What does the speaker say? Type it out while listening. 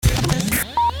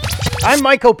I'm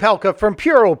Mike Opelka from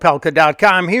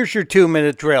PureOpelka.com. Here's your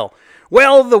 2-minute drill.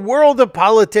 Well, the world of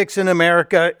politics in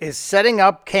America is setting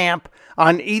up camp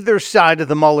on either side of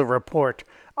the Mueller report.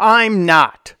 I'm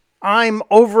not. I'm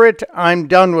over it. I'm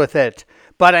done with it.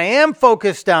 But I am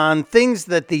focused on things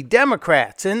that the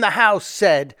Democrats in the House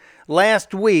said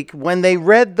last week when they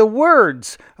read the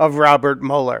words of Robert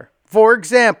Mueller. For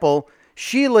example,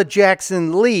 Sheila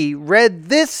Jackson Lee read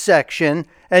this section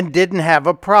and didn't have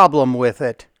a problem with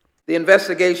it. The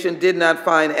investigation did not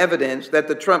find evidence that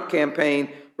the Trump campaign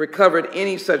recovered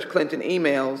any such Clinton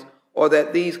emails or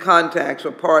that these contacts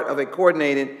were part of a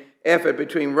coordinated effort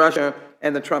between Russia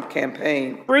and the Trump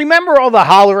campaign. Remember all the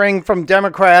hollering from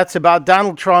Democrats about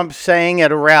Donald Trump saying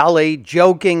at a rally,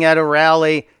 joking at a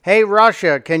rally, "Hey,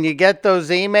 Russia, can you get those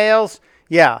emails?"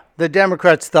 Yeah, the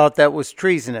Democrats thought that was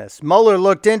treasonous. Mueller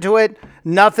looked into it.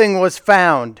 Nothing was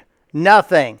found.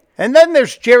 Nothing. And then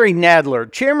there's Jerry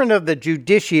Nadler, chairman of the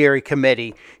Judiciary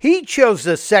Committee. He chose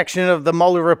a section of the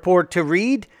Mueller report to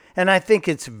read, and I think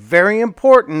it's very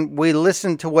important we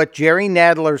listen to what Jerry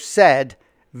Nadler said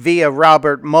via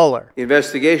Robert Mueller. The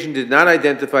investigation did not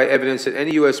identify evidence that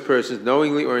any U.S. persons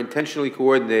knowingly or intentionally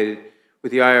coordinated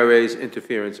with the IRA's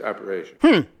interference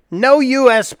operation. No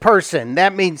U.S. person,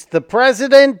 that means the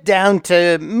president down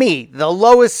to me, the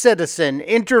lowest citizen,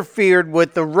 interfered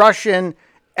with the Russian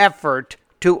effort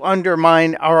to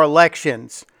undermine our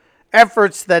elections.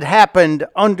 Efforts that happened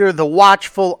under the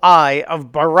watchful eye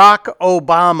of Barack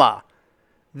Obama.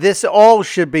 This all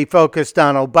should be focused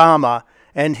on Obama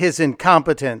and his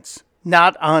incompetence,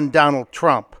 not on Donald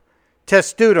Trump.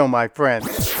 Testudo, my friends.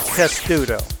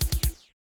 Testudo.